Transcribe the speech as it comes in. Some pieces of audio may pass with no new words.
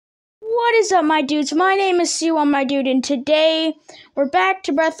What is up, my dudes? My name is C1, my dude, and today we're back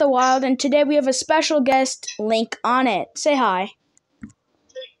to Breath of the Wild, and today we have a special guest, Link on it. Say hi.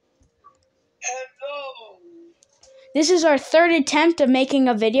 Hello. This is our third attempt of making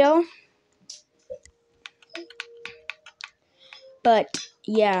a video. But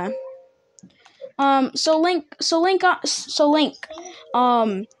yeah. So Link, just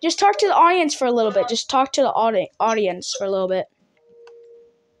talk to the audience for a little bit. Just talk to the audience for a little bit.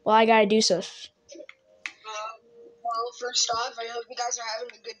 Well, I gotta do so. Well, first off, I hope you guys are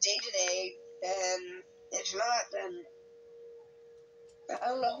having a good day today, and if not, then I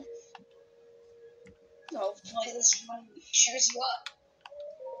don't know. Hopefully this one cheers you up.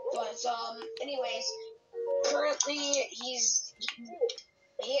 But anyways, currently he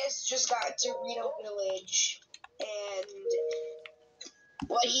has just got to Reno Village, and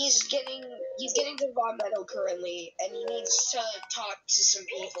he's getting to Raw Meadow currently, and he needs to talk to some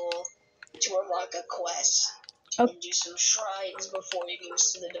people to unlock a quest. And do some shrines before he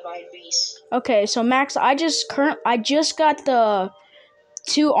goes to the Divine Beast. Okay, so Max, I just got the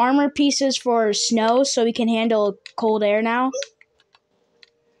 2 armor pieces for snow, so we can handle cold air now.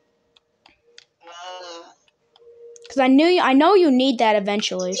 Because I know you need that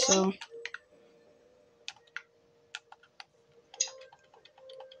eventually, so.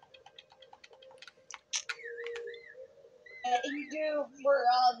 You do for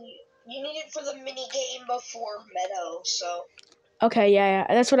you need it for the mini game before Meadow, so. Okay, yeah,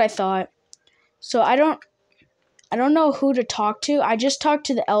 that's what I thought. So I don't know who to talk to. I just talked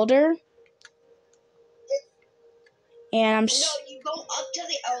to the elder. And I'm No, you go up to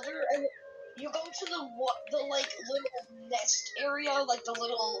the elder and you go to the like little nest area, like the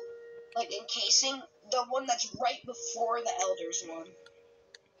little like encasing, the one that's right before the elder's one.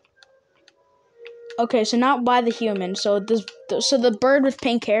 Okay, so not by the human. So the bird with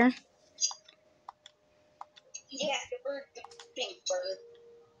pink hair. Yeah, the pink bird.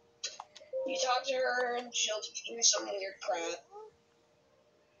 You talk to her and she'll do some weird crap.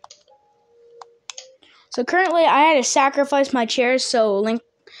 So currently, I had to sacrifice my chair so Link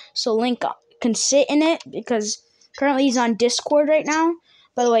can sit in it because currently he's on Discord right now.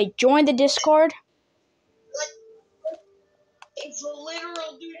 By the way, join the Discord. It's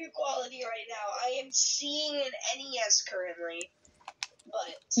literal doo-doo quality right now. I am seeing an NES currently.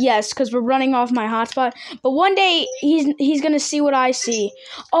 But yes, because we're running off my hotspot. But one day he's gonna see what I see.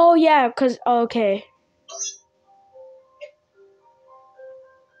 Oh yeah, okay.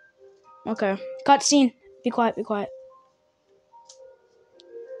 Okay, cutscene. Be quiet. Be quiet.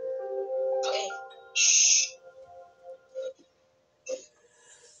 Okay. Shh.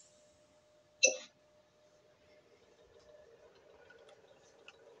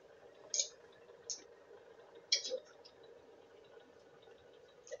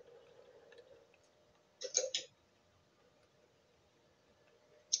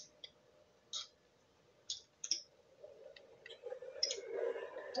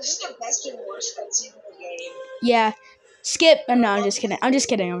 This is the best and worst cutscene in the game. Yeah. Skip. Oh, no, I'm just kidding. I'm just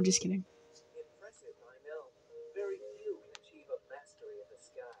kidding. Impressive, I know. Very few can achieve a mastery of the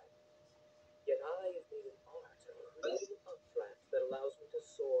sky. Yet I have made an art of creating updraft that allows me to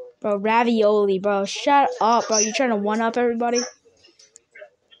soar. Bro, ravioli, bro. Shut up, bro. You trying to one-up everybody?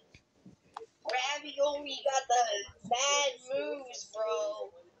 Ravioli got the bad moves,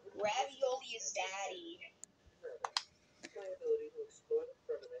 bro. Ravioli is daddy.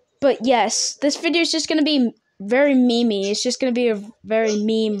 But yes, this video is just gonna be very memey. It's just gonna be a very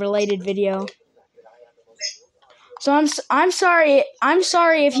meme-related video. So I'm sorry. I'm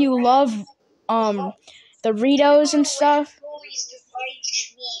sorry if you love the Doritos and stuff. And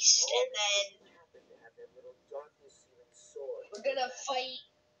then we're gonna fight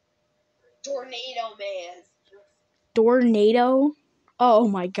Tornado Man. Tornado? Oh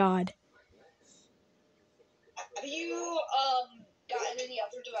my god. Have you gotten any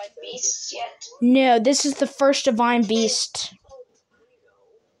other divine beasts yet? No, this is the first divine beast.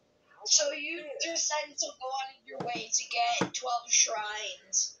 So you decided to go out of your way to get 12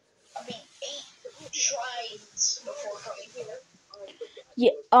 shrines. I mean 8 shrines before coming here.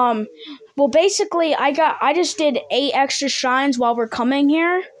 Yeah, well basically I just did 8 extra shrines while we're coming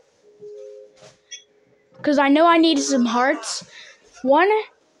here. Cause I know I needed some hearts.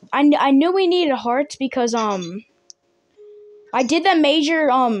 I knew we needed hearts because I did that major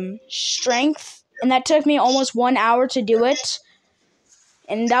strength and that took me almost 1 hour to do it.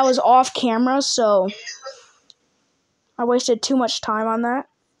 And that was off camera, so I wasted too much time on that.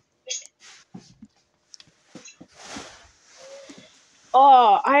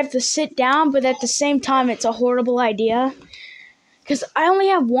 Oh, I have to sit down, but at the same time, it's a horrible idea. Because I only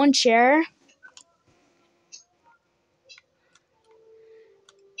have one chair.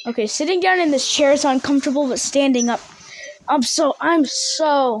 Okay, sitting down in this chair is uncomfortable, but standing up, I'm so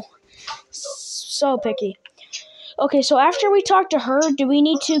picky. Okay, so after we talk to her, do we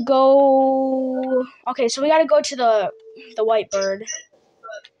need to go? Okay, so we gotta go to the white bird.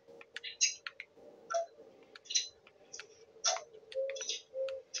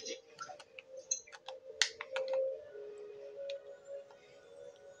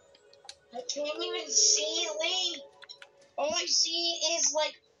 I can't even see Lee. All I see is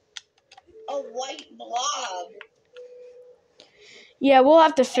like a white blob. Yeah, we'll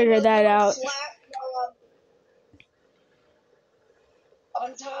have to figure that out. Flat blob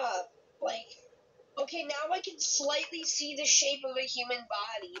on top. Like, okay, now I can slightly see the shape of a human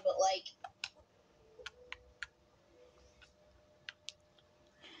body, but like.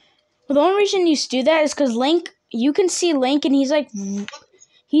 Well, the only reason you do that is because Link, you can see Link, and he's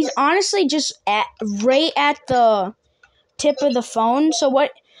honestly just right at the tip of the phone.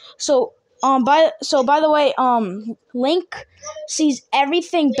 By the way, Link sees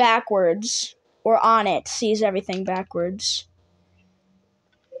everything backwards, or on it sees everything backwards.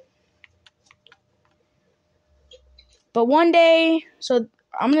 But one day, so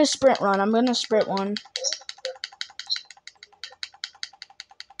I'm gonna sprint run. I'm gonna sprint one. Well,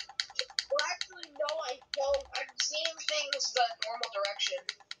 actually, no, I don't. I'm seeing things the normal direction.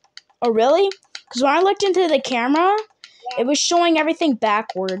 Oh, really? Because when I looked into the camera, it was showing everything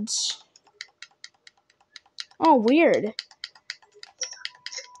backwards. Oh, weird.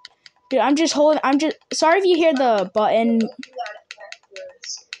 Dude, I'm just sorry if you hear the button.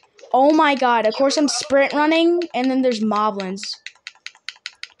 Oh my god, of course I'm sprint running, and then there's moblins.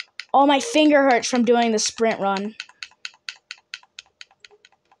 Oh, my finger hurts from doing the sprint run.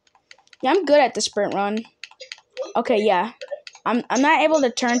 Yeah, I'm good at the sprint run. Okay, yeah. I'm not able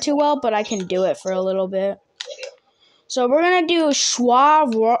to turn too well, but I can do it for a little bit. So we're gonna do Schwa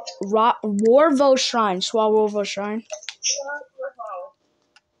Warvo Shrine. Schwa Warvo Shrine.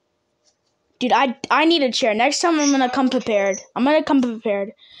 Dude, I need a chair. Next time I'm gonna come prepared.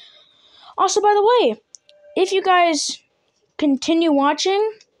 Also, by the way, if you guys continue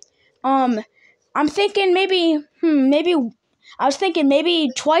watching, I'm thinking maybe I was thinking maybe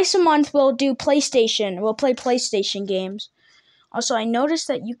twice a month we'll do PlayStation. We'll play PlayStation games. Also, I noticed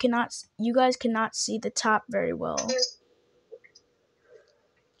that you guys cannot see the top very well.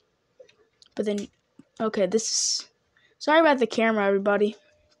 But then, okay, sorry about the camera, everybody.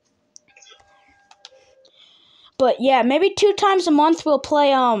 But yeah, maybe 2 times a month we'll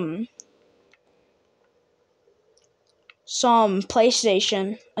play some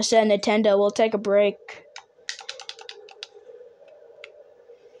PlayStation. I said Nintendo. We'll take a break.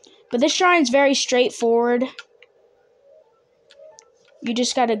 But this shrine's very straightforward. You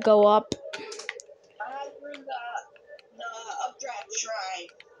just gotta go up. I'm in the updraft shrine.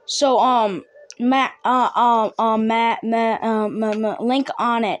 So link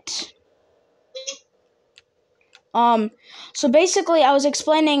on it. So basically, I was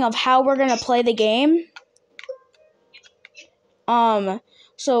explaining of how we're gonna play the game.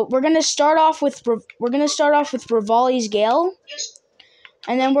 So we're gonna start off with Rivali's Gale,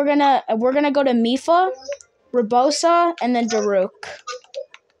 and then we're gonna go to Mifa, Rebosa, and then Daruk.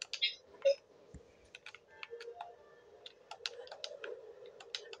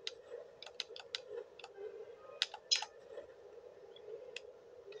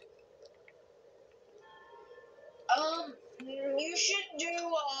 You should do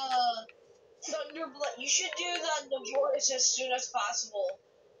Thunderblade. You should do the Naboris as soon as possible.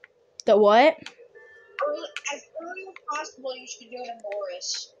 The what? As early as possible, you should do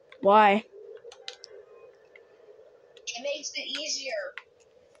Naboris. Why? It makes it easier.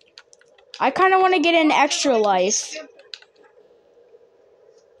 I kind of want to get an extra life.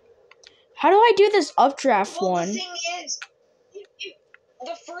 How do I do this updraft one? The thing is,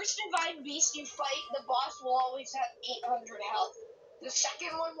 the first divine beast you fight, the boss will always have 800 health. The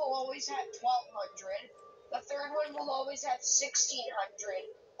second one will always have 1200. The third one will always have 1600.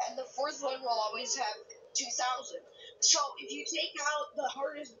 And the fourth one will always have 2000. So if you take out the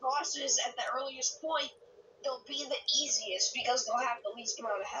hardest bosses at the earliest point, they'll be the easiest because they'll have the least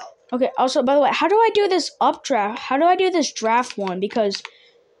amount of health. Okay, also, by the way, how do I do this updraft? How do I do this draft one? Because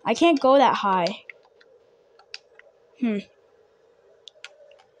I can't go that high.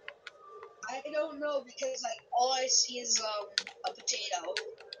 I don't know because all I see is a potato.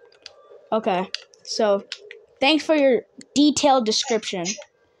 Okay, so thanks for your detailed description.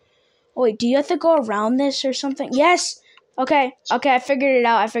 Oh, wait, do you have to go around this or something? Yes. Okay, I figured it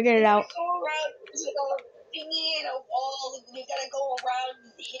out. You gotta go around. There's like a thingy and a wall. You gotta go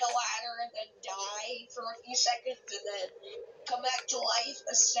a ladder and then die for a few seconds and then come back to life,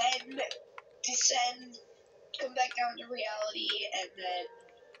 ascend, descend, come back down to reality, and then...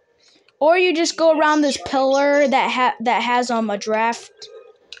 Or you just go around this pillar that has a draft,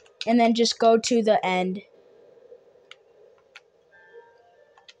 and then just go to the end.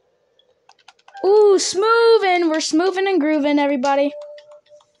 Ooh, smoothing! We're smoothing and grooving, everybody.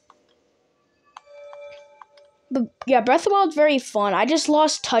 But yeah, Breath of the Wild's very fun. I just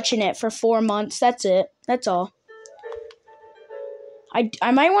lost touching it for 4 months. That's it. That's all. I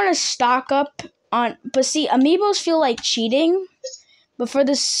might want to stock up on... But see, amiibos feel like cheating. But for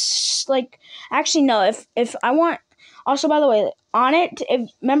this, like... Actually, no. If I want... Also, by the way, on it...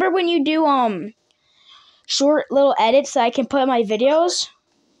 remember when you do short little edits that I can put in my videos?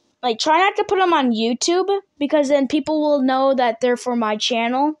 Like, try not to put them on YouTube, because then people will know that they're for my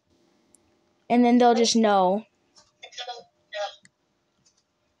channel. And then they'll just know.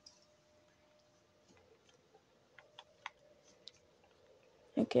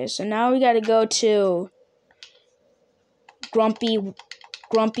 Okay, so now we gotta go to Grumpy Bird.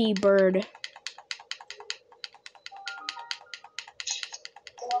 Grumpy Girl.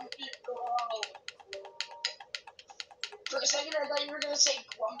 For a second, I thought you were gonna say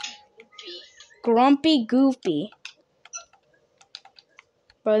Grumpy Goofy. Grumpy Goofy.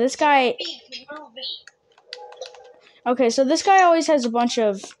 Bro, this guy... Okay, so this guy always has a bunch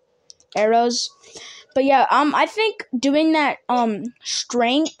of arrows. But yeah, I think doing that,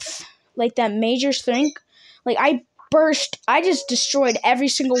 strength, like that major strength, like I just destroyed every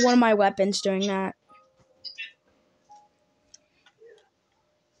single one of my weapons doing that.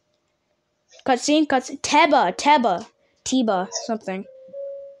 Cutscene, Tiba, something.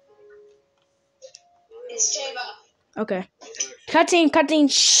 It's Taba. Okay. Cutscene,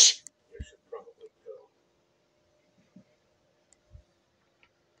 shh.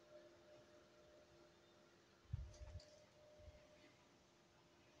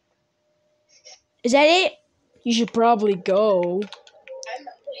 Is that it? You should probably go. I'm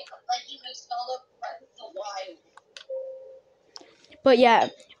liking this Zelda Breath of the Wild. But yeah,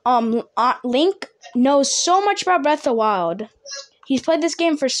 Link knows so much about Breath of the Wild. He's played this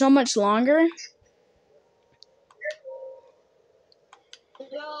game for so much longer.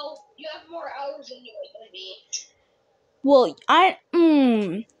 No, you have more hours than you than me. Well, I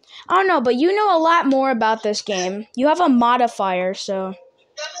don't know, but you know a lot more about this game. You have a modifier, so.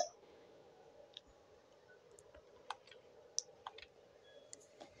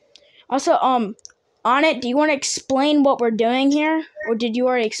 Also, on it, do you want to explain what we're doing here? Or did you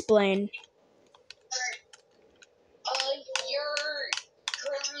already explain?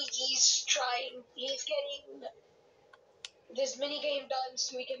 Currently he's getting this minigame done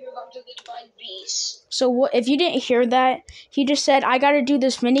so we can move on to the Divine Beast. So what, if you didn't hear that, he just said, I gotta do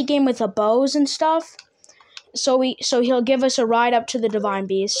this minigame with the bows and stuff. So he'll give us a ride up to the Divine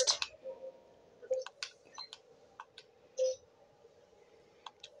Beast.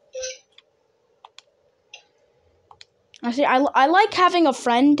 I like having a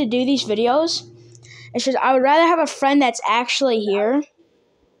friend to do these videos. It's just I would rather have a friend that's actually here.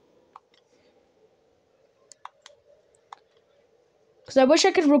 Because I wish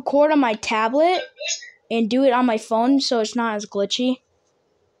I could record on my tablet and do it on my phone so it's not as glitchy.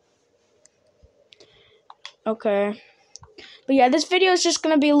 Okay. But yeah, this video is just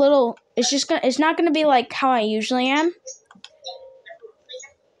going to be a little... It's not going to be like how I usually am.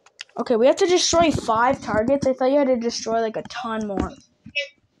 Okay, we have to destroy 5 targets. I thought you had to destroy like a ton more.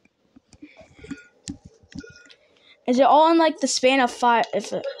 Is it all in like the span of 5?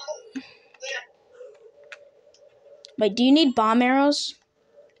 Wait, do you need bomb arrows?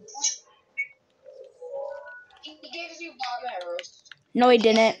 He gives you bomb arrows. No, he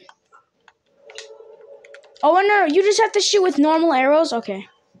didn't. Oh, no, you just have to shoot with normal arrows? Okay.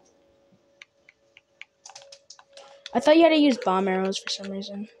 I thought you had to use bomb arrows for some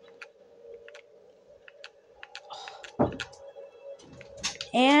reason.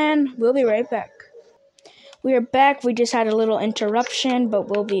 And we'll be right back. We are back. We just had a little interruption, but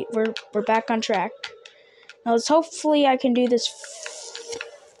we're back on track. Now let's hopefully I can do this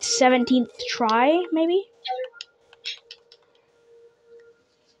 17th try, maybe.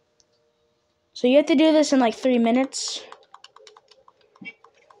 So you have to do this in like 3 minutes.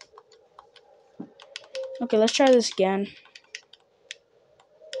 Okay, let's try this again.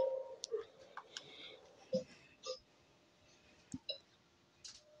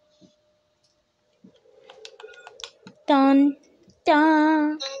 Dun,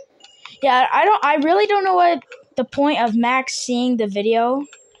 dun. Yeah, I really don't know what the point of Max seeing the video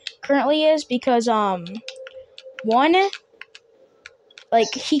currently is, because one,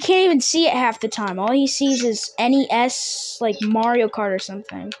 like he can't even see it half the time. All he sees is NES, like Mario Kart or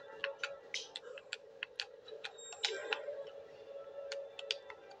something.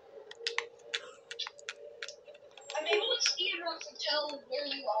 I'm able to see enough to tell where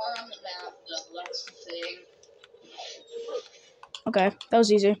you are on the map, though. That's the thing. Okay, that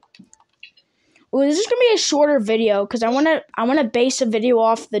was easy. Ooh, this is gonna be a shorter video because I wanna base a video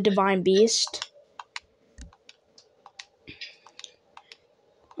off the Divine Beast.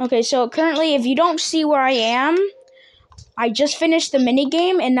 Okay, so currently, if you don't see where I am, I just finished the mini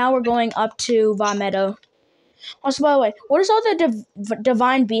game and now we're going up to Meadow. Also, by the way, what is all the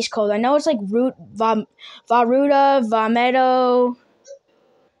Divine Beast called? I know it's like Varuta, Vamedo,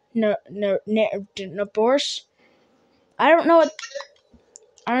 Naborse. I don't know what.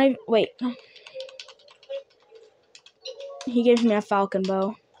 I don't even, wait. He gives me a falcon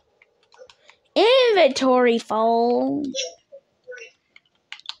bow. Inventory full.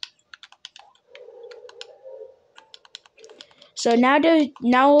 So now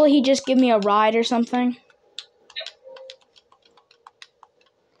will he just give me a ride or something?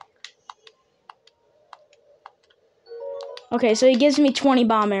 Okay, so he gives me 20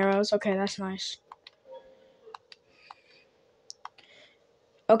 bomb arrows. Okay, that's nice.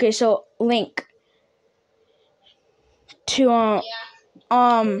 Okay, so Link to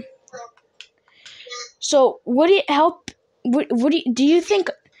So would it help? Do you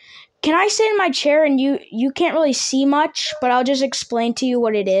think? Can I sit in my chair and you can't really see much, but I'll just explain to you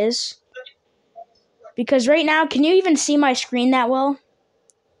what it is. Because right now, can you even see my screen that well?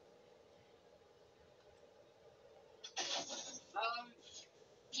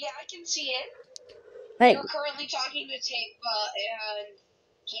 Yeah, I can see it. Like, You're currently talking to Tape, and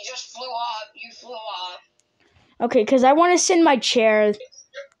he just flew off. You flew off. okay, because I want to sit in my chair.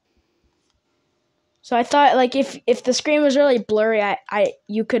 So I thought, like, if the screen was really blurry,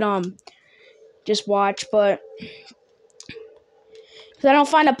 you could just watch, but because I don't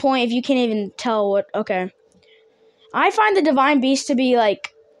find a point if you can't even tell what. Okay, I find the Divine Beast to be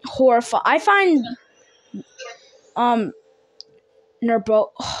like horrifying. I find Nerbo.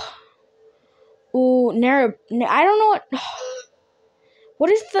 Ooh, I don't know what. What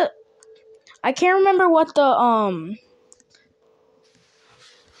is the? I can't remember what the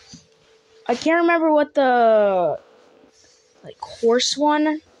I can't remember what the like horse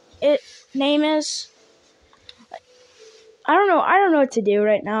one name is. I don't know. I don't know what to do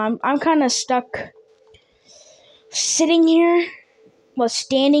right now. I'm kind of stuck sitting here, well,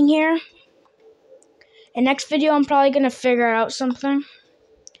 standing here. And next video, I'm probably gonna figure out something.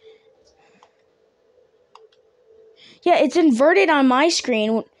 Yeah, it's inverted on my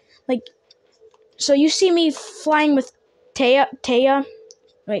screen. Like, so you see me flying with Terra.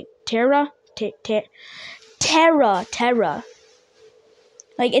 Like,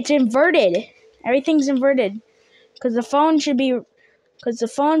 it's inverted. Everything's inverted. Because the phone should be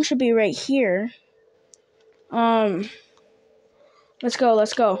right here. Let's go.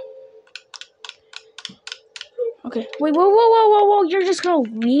 Okay. Wait, whoa. You're just gonna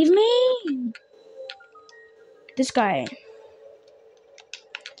leave me? This guy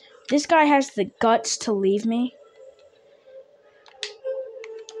has the guts to leave me.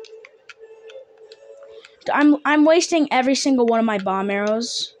 I'm wasting every single one of my bomb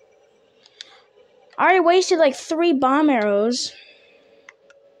arrows. I already wasted like 3 bomb arrows.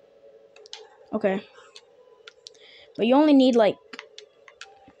 Okay. But you only need like...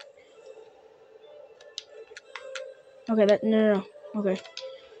 Okay, no. Okay.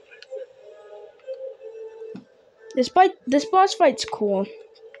 This boss fight's cool.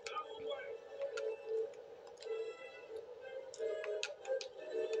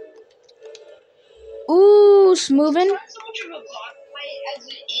 Ooh, smoothing. It's not so much of a boss fight as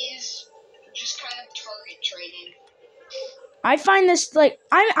it is just kind of target training. I find this like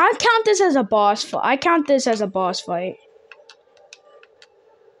I count this as a boss fight. I count this as a boss fight.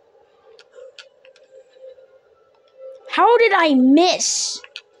 How did I miss?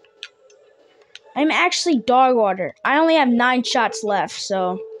 I'm actually dog water. I only have 9 shots left,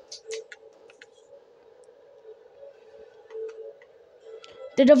 so.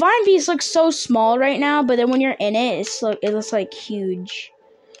 The Divine Beast looks so small right now, but then when you're in it, it looks like huge.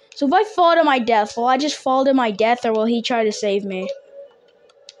 So if I fall to my death, will I just fall to my death, or will he try to save me?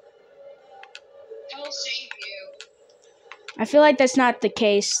 He'll save you. I feel like that's not the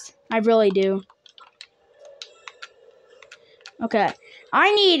case. I really do. Okay.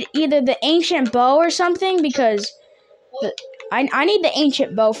 I need either the ancient bow or something, because I need the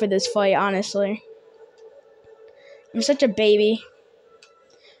ancient bow for this fight, honestly. I'm such a baby.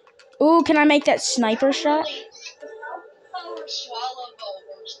 Ooh, can I make that sniper shot? Power swallow bow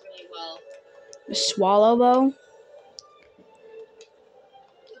The swallow bow.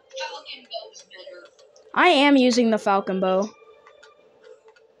 Falcon bow is better. I am using the falcon bow.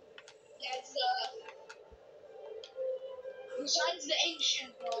 That's besides the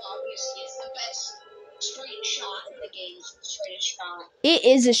ancient bow, obviously, it's the best straight shot in the game. It's the straightest shot. It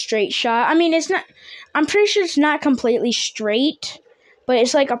is a straight shot. I mean, it's not. I'm pretty sure it's not completely straight, but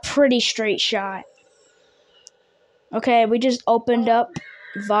it's like a pretty straight shot. Okay, we just opened up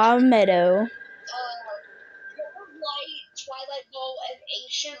Va Meadow. Light, Twilight Bow, and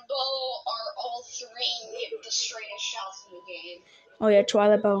Ancient Bow are all three the straightest shots in the game. Oh yeah,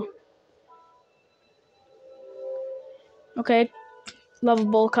 Twilight Bow. Okay,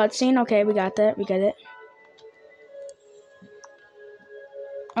 lovable cutscene. Okay, we got that. We got it.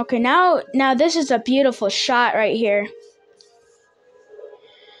 Okay, now this is a beautiful shot right here.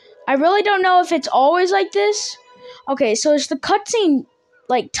 I really don't know if it's always like this. Okay, so is the cutscene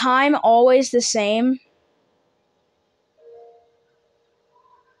like time always the same?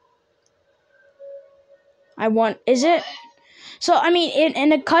 Is it? So I mean,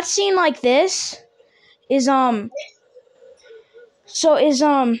 in a cutscene like this, is the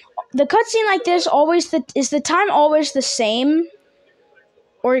cutscene like this always is the time always the same,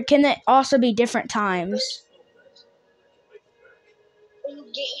 or can it also be different times? In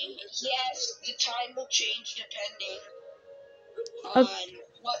game, yes, the time will change depending on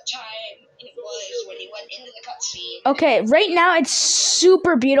what time it was when he went into the cutscene. Okay, right now it's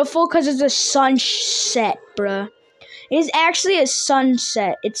super beautiful because it's a sunset, bruh. It is actually a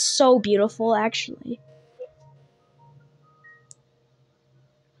sunset. It's so beautiful, actually.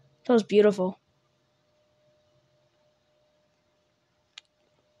 That was beautiful.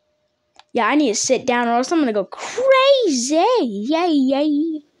 Yeah, I need to sit down or else I'm gonna go crazy.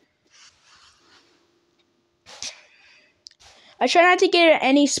 Yay. I try not to get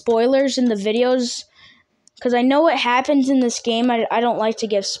any spoilers in the videos because I know what happens in this game. I don't like to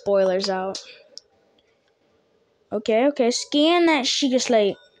give spoilers out. Okay, scan that Sheikah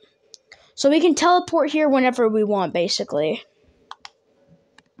Slate. So we can teleport here whenever we want, basically.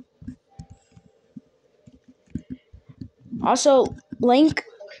 Also, Link.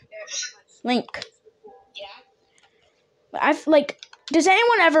 Yeah. Does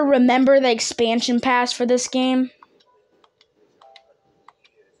anyone ever remember the expansion pass for this game?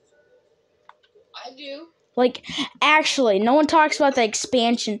 I do. Like, actually, no one talks about the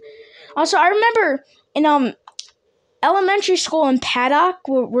expansion. Also, I remember in elementary school in Paddock,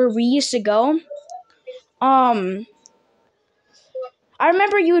 where we used to go. I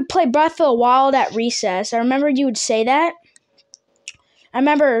remember you would play Breath of the Wild at recess. I remember you would say that. I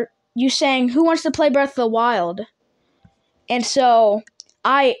remember you saying, "Who wants to play Breath of the Wild?" And so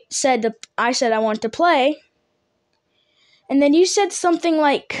I said I want to play. And then you said something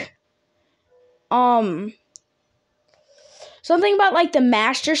like something about like the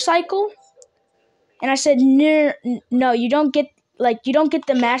master cycle. And I said, "No, you don't get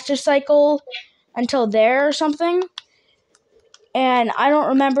the master cycle until there or something." And I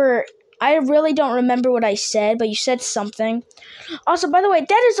really don't remember what I said, but you said something. Also, by the way,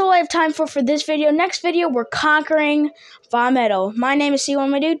 that is all I have time for this video. Next video, we're conquering Va Meadow. My name is C1,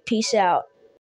 my dude. Peace out.